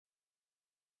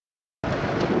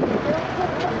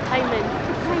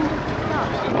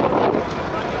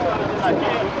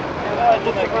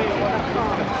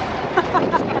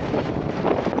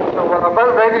So we're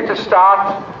about ready to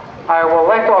start. I will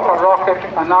let off a rocket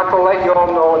and that will let you all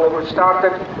know that we've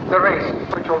started the race,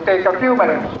 which will take a few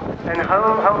minutes. And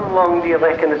how long do you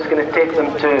reckon it's going to take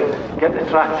them to get the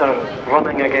tractor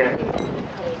running again?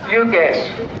 You guess.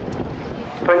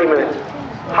 20 minutes.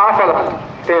 Half of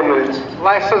that. 10 minutes.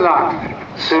 Less than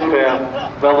that. Super.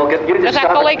 Well, we'll get you to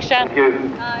start. Collection. You.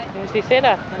 Does he say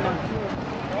that?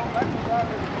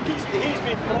 He's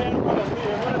been playing with us.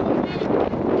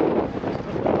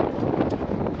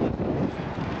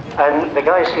 And the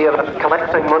guys here are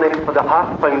collecting money for the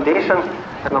Heart Foundation,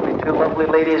 and there'll be two lovely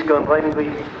ladies going round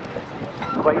with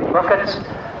white buckets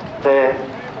to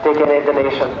take any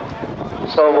donation.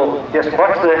 So we'll just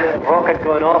watch the rocket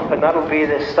going off, and that'll be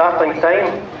the starting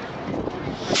time.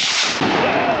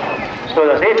 So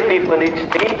there's 8 people in each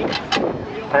team,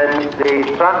 and the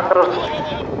tractors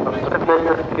were driven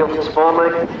into the field this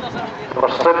morning. They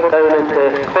were stripped down into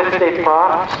 50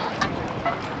 parts,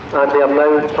 and they are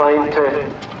now trying to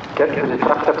get the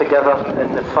tractor together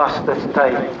in the fastest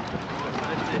time.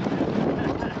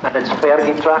 And it's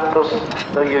Fergie tractors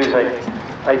they're using,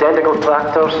 identical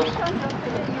tractors.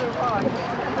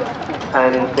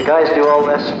 And the guys do all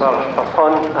this for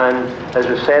fun, and as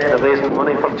we said, they're raising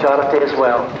money for charity as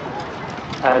well.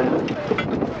 And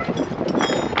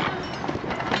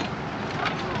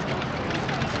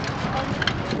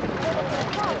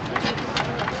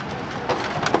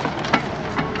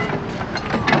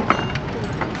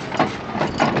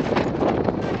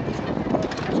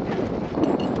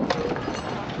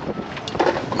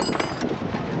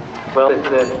well,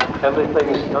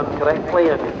 everything's done correctly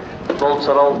and the bolts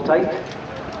are all tight.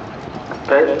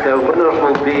 But the winners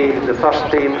will be the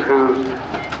first team who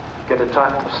get the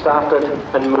tractor started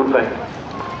and moving.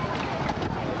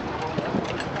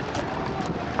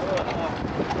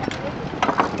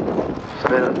 So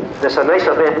there's a nice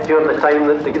event during the time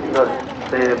that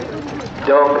the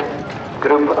dog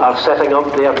group are setting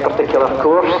up their particular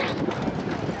course.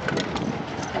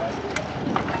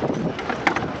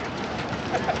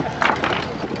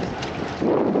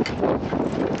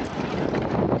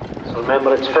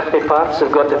 Remember, it's 50 parts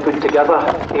they've got to put together,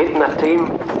 8 in a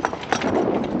team.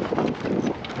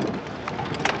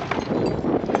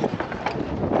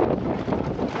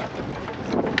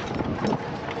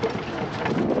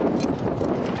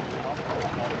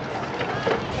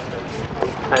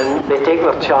 And they take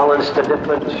their challenge to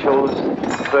different shows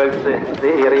throughout the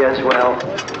area as well.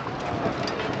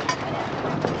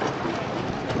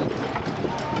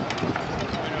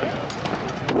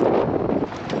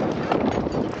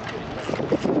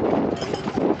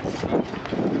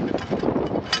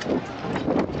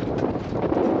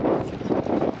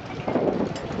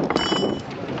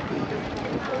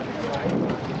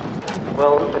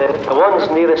 Well, the ones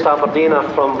nearest Aberdeen are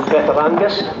from Better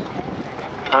Angus,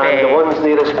 and the ones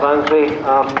nearest Bantry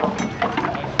are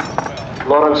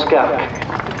Lawrence Kirk.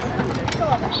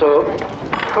 So,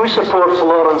 who supports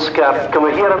Lawrence Kirk? Can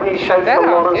we hear a wee shout from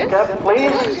Lawrence Kirk,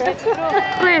 please?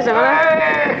 Please,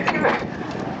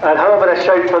 And how about a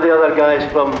shout for the other guys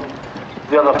from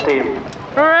the other team?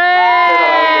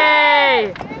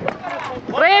 Hooray!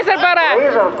 Fraserborough!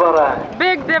 Fraserborough!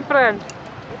 Big difference.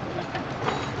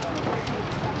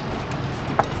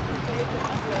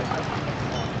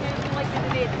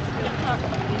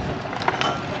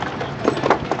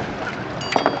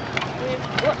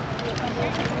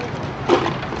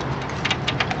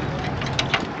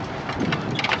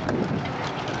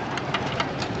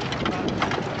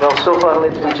 Well, so far,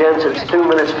 ladies and gents, it's 2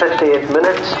 minutes 58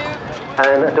 minutes,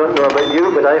 and I don't know about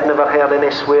you, but I've never heard any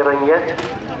swearing yet.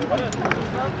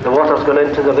 The water's gone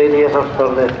into the radiator for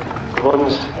the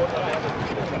ones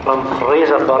from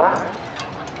Fraserborough.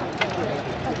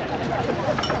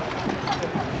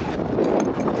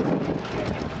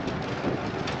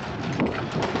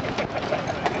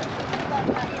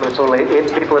 There's only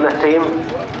 8 people in a team.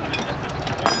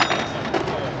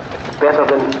 Better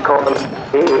than calling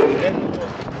AA.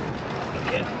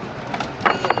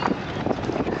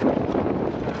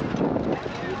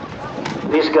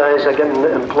 These guys are getting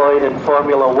employed in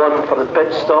Formula 1 for the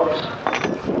pit stops.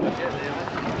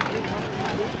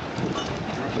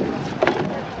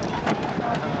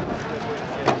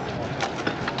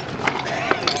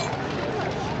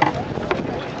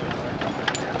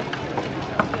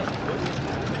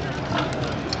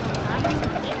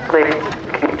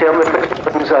 Can you tell me which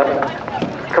things are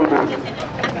coming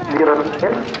near us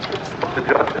again?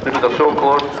 They're so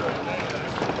close.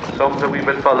 Some's a wee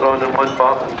bit further on in one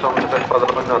part and some's a bit further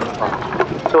on in another part.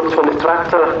 So it's when the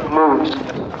tractor moves.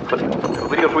 But the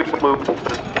rear wheel moves.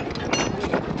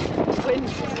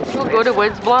 We'll go to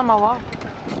Woods, blow 'em away.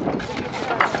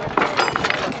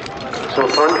 So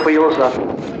front wheels are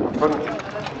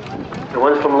the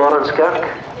ones from Lawrencekirk,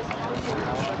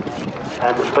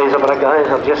 and the Fraserburgh guys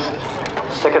are just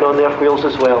sticking on their wheels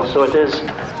as well. So it is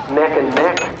neck and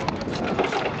neck.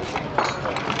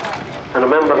 And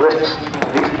remember, these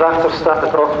tractors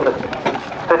started off with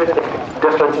 50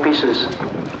 different pieces.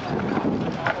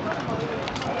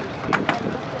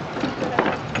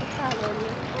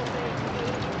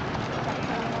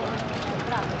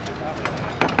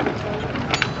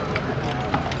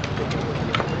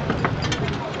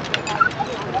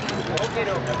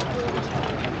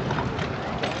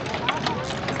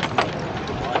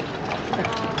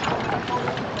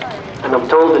 And I'm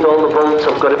told that all the bolts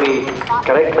have got to be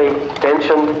correctly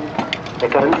tensioned. They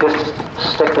can't just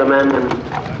stick them in and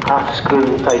half screw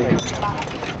them tight.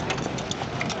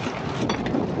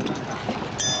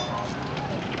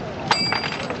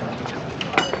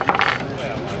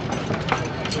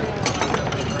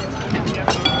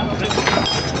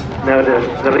 Now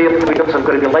the rear wheels have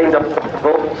got to be lined up with the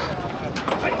bolts.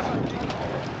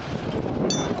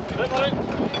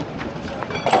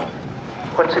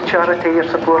 What's the charity you're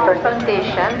supporting?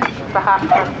 Foundation, the Heart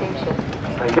Foundation.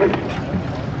 Thank you.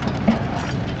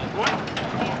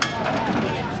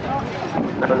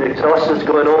 Now the exhaust is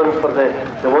going on for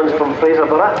the ones from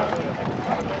Fraserburgh.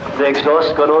 The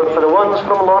exhaust going on for the ones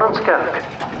from Lawrencekirk.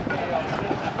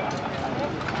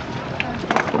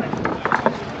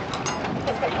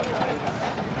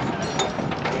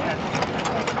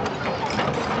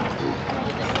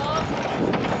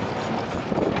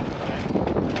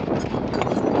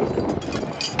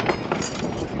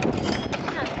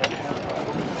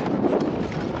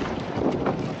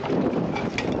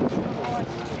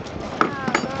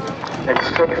 It's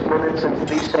 6 minutes and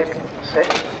 3 seconds.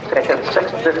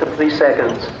 6 minutes and 3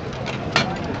 seconds.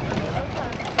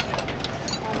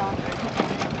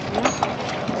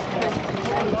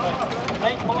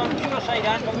 Right, pull on to your side,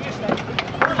 Anne.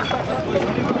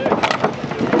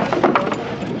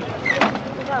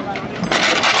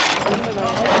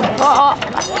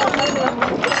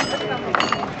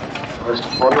 There's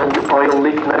oil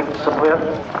leak now somewhere.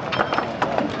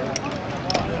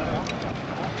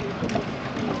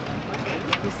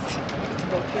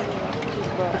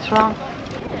 What's wrong?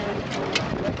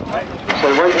 So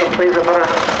once the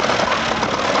Fraserburgh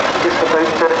just about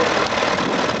to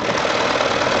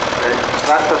the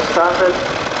tractor started,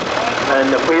 and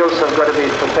the wheels have got to be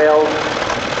propelled.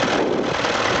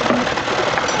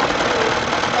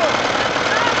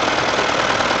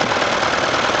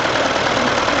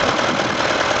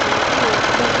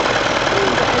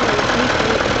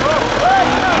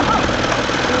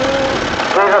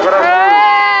 Fraserburgh.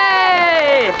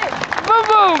 Hey! Boom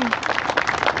boom!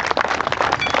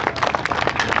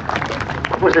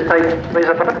 What was the time,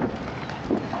 Fraserburgh?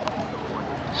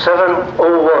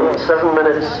 7:01, 7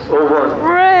 minutes 01.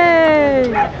 Hooray!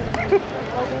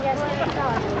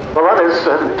 Well, that is,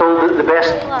 I'm told, the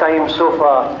best time so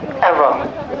far ever.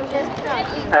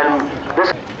 And this.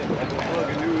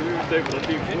 I'm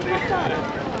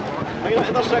going to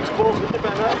hit the 6 balls with the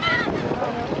banner.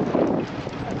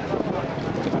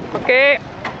 Okay.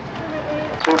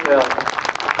 Super.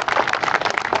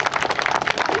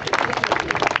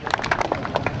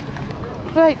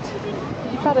 Right.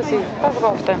 Waar is hij? Waar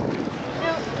was hij?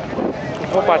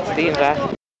 Op het team daar.